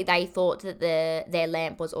basically they thought that their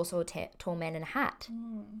lamp was also a tall man in a hat.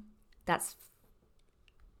 That's...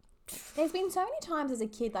 There's been so many times as a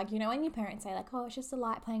kid, like, you know, when your parents say, like, oh, it's just the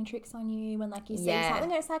light playing tricks on you, when, like, you see something,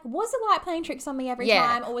 and it's like, was the light playing tricks on me every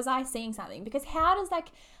time, or was I seeing something? Because how does, like,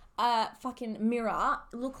 a fucking mirror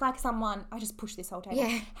look like someone... I just pushed this whole table.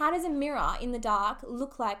 Yeah. How does a mirror in the dark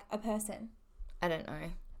look like a person? I don't know.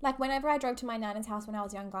 Like, whenever I drove to my nana's house when I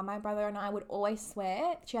was younger, my brother and I would always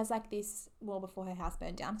swear, she has, like, this, well, before her house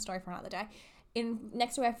burned down, story for another day,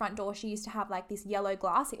 next to her front door, she used to have, like, this yellow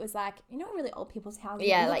glass. It was, like, you know, really old people's houses?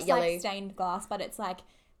 Yeah, it like looks yellow. like stained glass, but it's, like,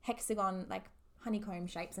 hexagon, like, honeycomb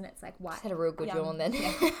shapes, and it's, like, white. Had a real good yawn then.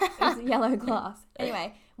 Yeah, it was yellow glass.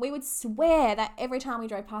 Anyway, we would swear that every time we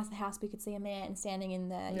drove past the house, we could see a man standing in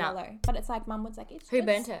the yellow. But it's, like, Mum was like, it's Who just...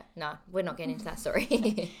 burnt her? No, we're not getting into that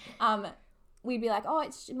story. We'd be like, oh,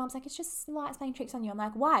 Mum's like, it's just the lights playing tricks on you. I'm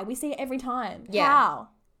like, why? We see it every time. Yeah. How?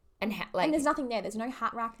 And And there's nothing there. There's no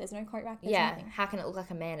hat rack. There's no coat rack. There's nothing. how can it look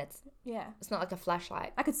like a man? It's not like a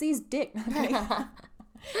flashlight. I could see his dick. No, I'm kidding.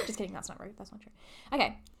 Just kidding. That's not rude. That's not true.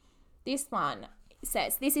 Okay. This one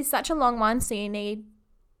says, this is such a long one, so you need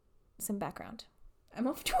some background. I'm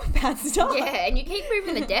off to a bad start. Yeah, and you keep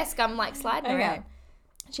moving the desk. I'm like sliding around.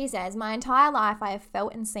 She says, my entire life I have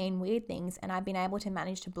felt and seen weird things and I've been able to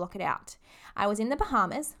manage to block it out. I was in the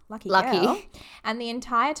Bahamas, lucky girl, and the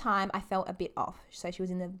entire time I felt a bit off. So she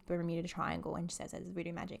was in the Bermuda Triangle and she says there's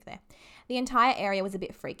voodoo magic there. The entire area was a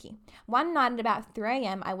bit freaky. One night at about 3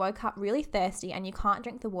 a.m. I woke up really thirsty and you can't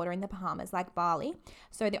drink the water in the Bahamas like Bali.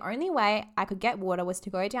 So the only way I could get water was to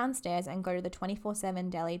go downstairs and go to the 24/7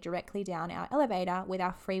 deli directly down our elevator with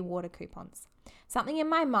our free water coupons. Something in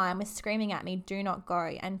my mind was screaming at me, do not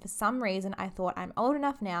go. And for some reason, I thought I'm old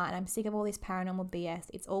enough now and I'm sick of all this paranormal BS.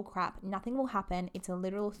 It's all crap. Nothing will happen. It's a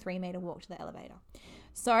literal 3-meter walk to the elevator.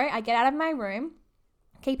 So I get out of my room.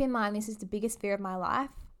 Keep in mind, this is the biggest fear of my life.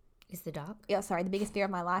 Is the dark? Yeah, sorry. The biggest fear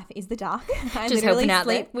of my life is the dark. I Just literally helping out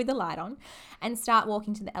sleep there. with the light on and start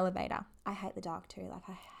walking to the elevator. I hate the dark too. Like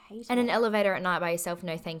I hate And it. an elevator at night by yourself?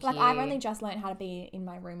 No, thank Like you. I've only just learned how to be in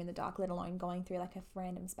my room in the dark, let alone going through like a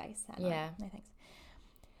random space at night. Yeah. No thanks.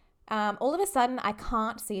 All of a sudden, I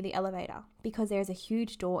can't see the elevator because there is a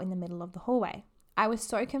huge door in the middle of the hallway. I was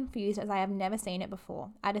so confused as I have never seen it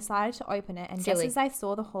before. I decided to open it, and Silly. just as I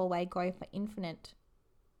saw the hallway go for infinite.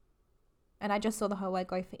 And I just saw the hallway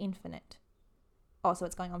go for infinite. Oh, so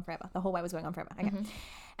it's going on forever. The hallway was going on forever. Okay. Mhm.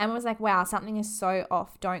 And was like, wow, something is so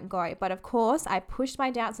off. Don't go. But of course, I pushed my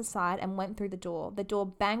doubts aside and went through the door. The door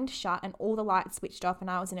banged shut and all the lights switched off and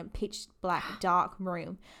I was in a pitch black, dark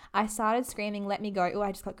room. I started screaming, let me go. Oh,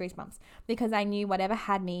 I just got goosebumps. Because I knew whatever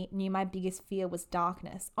had me knew my biggest fear was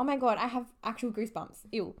darkness. Oh my God, I have actual goosebumps.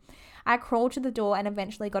 Ew. I crawled to the door and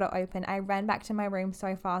eventually got it open. I ran back to my room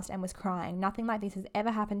so fast and was crying. Nothing like this has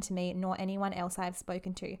ever happened to me, nor anyone else I have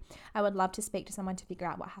spoken to. I would love to speak to someone to figure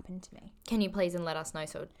out what happened to me. Can you please and let us know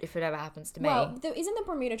so if it ever happens to me? Well, isn't the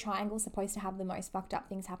Bermuda Triangle supposed to have the most fucked up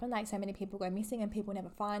things happen? Like so many people go missing and people never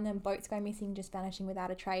find them. Boats go missing, just vanishing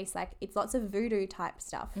without a trace. Like it's lots of voodoo type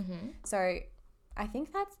stuff. Mm-hmm. So I think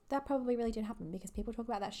that probably really did happen because people talk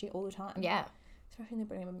about that shit all the time. Yeah. Especially in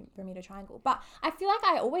the Bermuda Triangle. But I feel like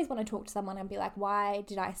I always want to talk to someone and be like, why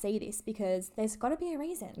did I see this? Because there's got to be a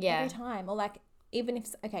reason every time. Or like, even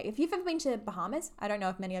if you've ever been to Bahamas, I don't know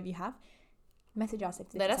if many of you have, message us if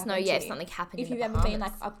this Let has us know, happened yeah, to if you. something happened If in you've the ever Bahamas. been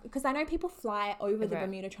like, because I know people fly over the Right.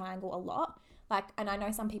 Bermuda Triangle a lot. Like, and I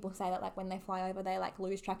know some people say that like when they fly over, they like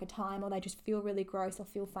lose track of time or they just feel really gross or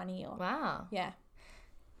feel funny or Wow. yeah.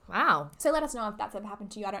 Wow. So let us know if that's ever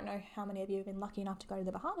happened to you. I don't know how many of you have been lucky enough to go to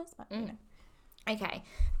the Bahamas, but you know. Okay.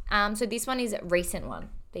 So this one is a recent one.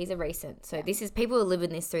 These are recent. So this is people who are living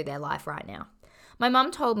this through their life right now. My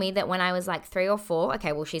mum told me that when I was like 3 or 4,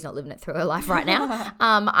 okay, well, she's not living it through her life right now.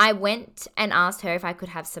 I went and asked her if I could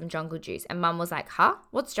have some jungle juice. And mum was like, huh?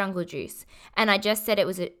 What's jungle juice? And I just said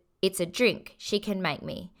it's a drink she can make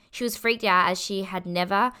me. She was freaked out as she had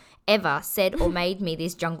never, ever said or made me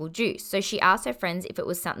this jungle juice. So she asked her friends if it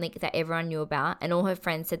was something that everyone knew about. And all her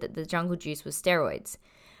friends said that the jungle juice was steroids.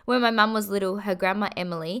 When my mum was little, her grandma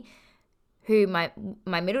Emily, who my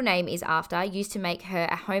middle name is after, used to make her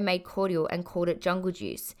a homemade cordial and called it jungle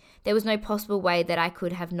juice. There was no possible way that I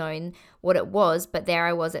could have known what it was, but there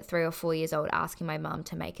I was at 3 or 4 years old asking my mum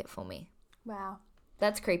to make it for me. Wow.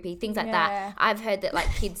 That's creepy. Things like Yeah. that. I've heard that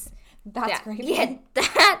like kids... That's creepy. Yeah,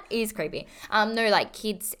 that is creepy. No, like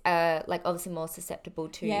kids are like obviously more susceptible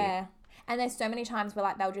to... Yeah. And there's so many times where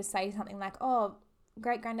like they'll just say something like, oh,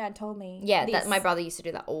 great granddad told me Yeah, this. that my brother used to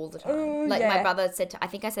do that all the time. Oh, like yeah. my brother said to, I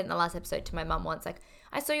think I said in the last episode to my mum once, like,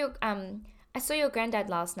 I saw your granddad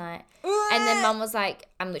last night. And then mum was like,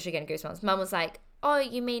 I'm literally getting goosebumps. Mum was like, oh,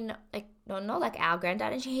 you mean like not like our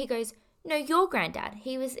granddad? And he goes, no, your granddad.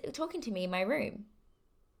 He was talking to me in my room.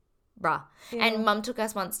 Bruh. Yeah. And mum took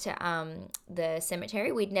us once to the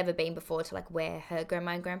cemetery. We'd never been before to like where her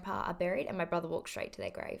grandma and grandpa are buried, and my brother walked straight to their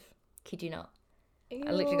grave. Kid you not.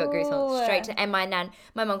 I literally got goosebumps straight to, and my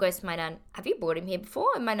mum goes to my nan, have you brought him here before?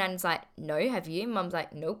 And my nan's like, no, have you? And mum's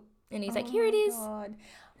like, nope. And he's like, here it is. God.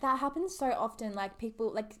 That happens so often. Like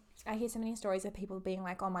people, like I hear so many stories of people being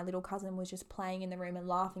like, oh, my little cousin was just playing in the room and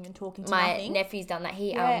laughing and talking to My nothing. nephew's done that.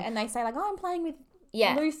 He Yeah, and they say like, oh, I'm playing with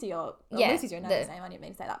yeah. Lucy or Yeah, Lucy's your name. I didn't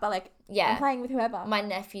mean to say that, but like, Yeah. I'm playing with whoever. My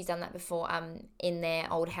nephew's done that before. In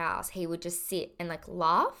their old house, he would just sit and like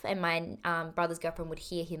laugh, and my brother's girlfriend would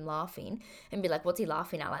hear him laughing and be like, "What's he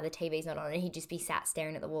laughing at?" Like the TV's not on, and he'd just be sat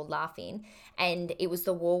staring at the wall laughing. And it was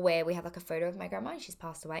the wall where we have like a photo of my grandma. She's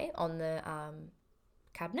passed away on the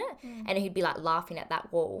cabinet, and he'd be like laughing at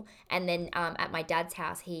that wall. And then at my dad's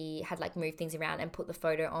house, he had like moved things around and put the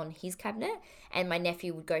photo on his cabinet, and my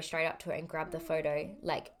nephew would go straight up to it and grab the photo,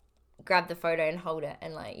 and hold it,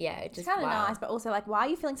 and like, yeah, it just It's kind of wow. nice, but also like, why are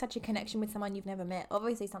you feeling such a connection with someone you've never met?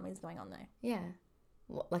 Obviously, something's going on there. Yeah.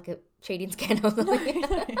 What, like a cheating scandal or something?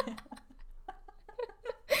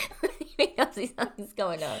 Obviously something's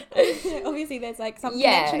going on. Obviously there's like some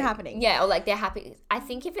connection happening. Yeah, or like they're happy. I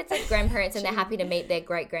think if it's like grandparents and they're happy to meet their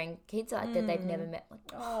great-grandkids like that they've never met. Like,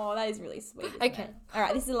 Oh, that is really sweet. Isn't Okay. it? All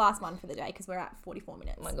right, this is the last one for the day because we're at 44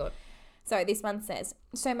 minutes. oh my God. So this one says,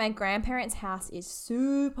 so my grandparents' house is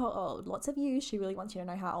super old. Lots of use. She really wants you to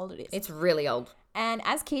know how old it is. It's really old. And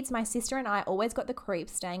as kids, my sister and I always got the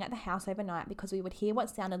creeps staying at the house overnight because we would hear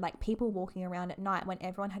what sounded like people walking around at night when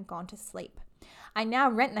everyone had gone to sleep. I now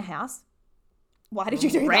rent the house. Why did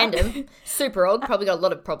you do Random. that? Super old. Probably got a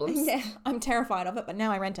lot of problems. Yeah, I'm terrified of it, but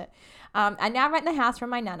now I rent it. I now rent the house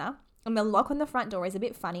from my nana, and the lock on the front door is a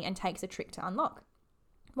bit funny and takes a trick to unlock.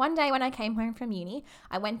 One day when I came home from uni,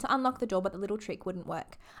 I went to unlock the door, but the little trick wouldn't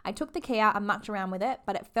work. I took the key out and mucked around with it,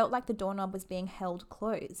 but it felt like the doorknob was being held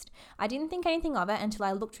closed. I didn't think anything of it until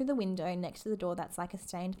I looked through the window next to the door that's like a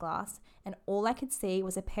stained glass, and all I could see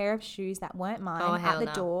was a pair of shoes that weren't mine at the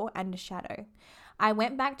door and a shadow. I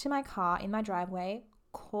went back to my car in my driveway,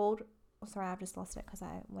 called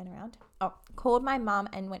my mum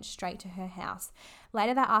and went straight to her house.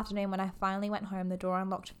 Later that afternoon when I finally went home, the door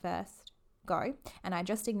unlocked first. And I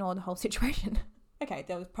just ignored the whole situation. Okay,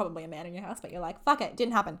 there was probably a man in your house, but you're like, fuck it,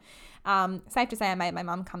 didn't happen. Safe to say I made my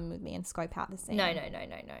mum come with me and scope out the scene. No.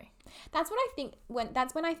 That's what I think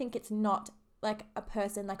that's when I think it's not like a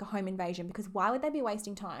person, like a home invasion, because why would they be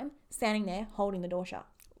wasting time standing there holding the door shut?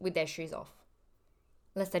 With their shoes off.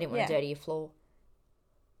 Unless they didn't want to dirty your floor.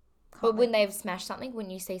 But when they've smashed something, when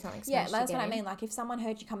you see something smashed, that's what I mean. Like if someone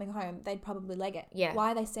heard you coming home, they'd probably leg it. Yeah.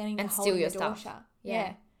 Why are they standing there and holding steal your the door stuff? shut?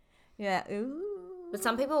 Yeah. Yeah. Ooh. But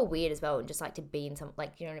some people are weird as well and just like to be in some,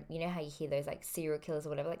 like, you know how you hear those like serial killers or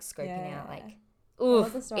whatever, like scoping out, like, oof.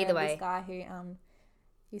 There was a story either of way. this guy who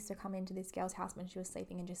used to come into this girl's house when she was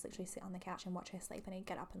sleeping and just literally sit on the couch and watch her sleep, and he'd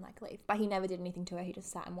get up and like leave. But he never did anything to her. He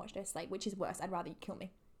just sat and watched her sleep, which is worse. I'd rather you kill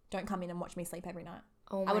me. Don't come in and watch me sleep every night.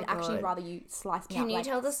 Oh my I would God. actually rather you slice me up. Can you like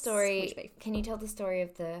tell the story? squish beef. Can you tell the story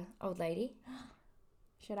of the old lady?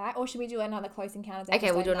 Should I? Or should we do another Close Encounters episode?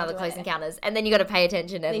 Okay, we'll do another Close Encounters. And then you got to pay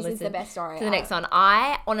attention and This listen is the best story. to the next one.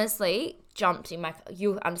 I honestly jumped in my...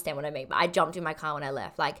 You understand what I mean, but I jumped in my car when I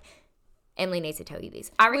left. Like, Emily needs to tell you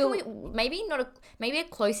this. I reckon maybe a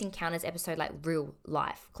Close Encounters episode, like real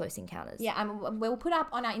life Close Encounters. Yeah, we'll put up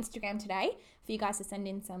on our Instagram today for you guys to send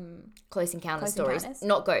in some Close Encounters stories. Encounters.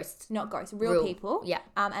 Not ghosts. Not ghosts, real people. Yeah.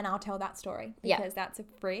 And I'll tell that story because that's a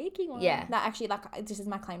freaky one. Yeah. That actually, like, this is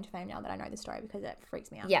my claim to fame now that I know the story because it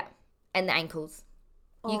freaks me out. Yeah. And the ankles.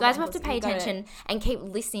 Oh, you guys the will have to ankles. pay You gotta attention and keep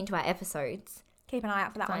listening to our episodes. Keep an eye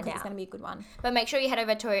out for that one Find because it's out. going to be a good one. But make sure you head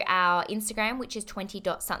over to our Instagram, which is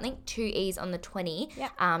 20.something, 2 E's on the 20,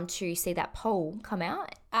 to see that poll come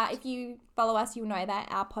out. If you follow us, you'll know that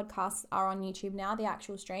our podcasts are on YouTube now, the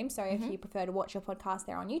actual stream. So if you prefer to watch your podcast,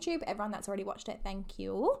 they're on YouTube. Everyone that's already watched it, thank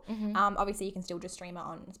you. Obviously, you can still just stream it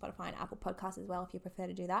on Spotify and Apple Podcasts as well if you prefer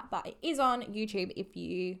to do that. But it is on YouTube if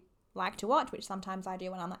you like to watch, which sometimes I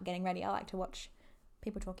do when I'm like getting ready. I like to watch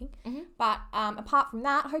people talking. But apart from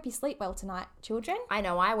that, I hope you sleep well tonight, children. I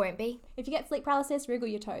know I won't be. If you get sleep paralysis, wriggle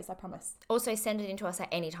your toes, I promise. Also, send it in to us at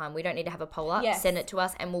any time. We don't need to have a poll up. Yes. Send it to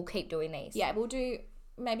us and we'll keep doing these. Yeah,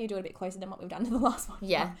 maybe do it a bit closer than what we've done to the last one.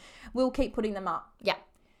 Yeah. We'll keep putting them up. Yeah.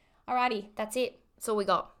 Alrighty. That's it. That's all we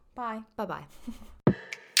got. Bye. Bye-bye.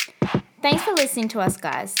 Thanks for listening to us,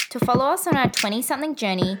 guys. To follow us on our 20-something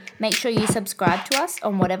journey, make sure you subscribe to us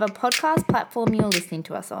on whatever podcast platform you're listening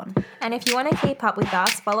to us on. And if you want to keep up with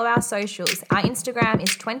us, follow our socials. Our Instagram is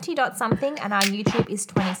 20.something and our YouTube is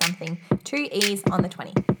 20something. 2 E's on the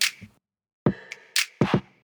 20.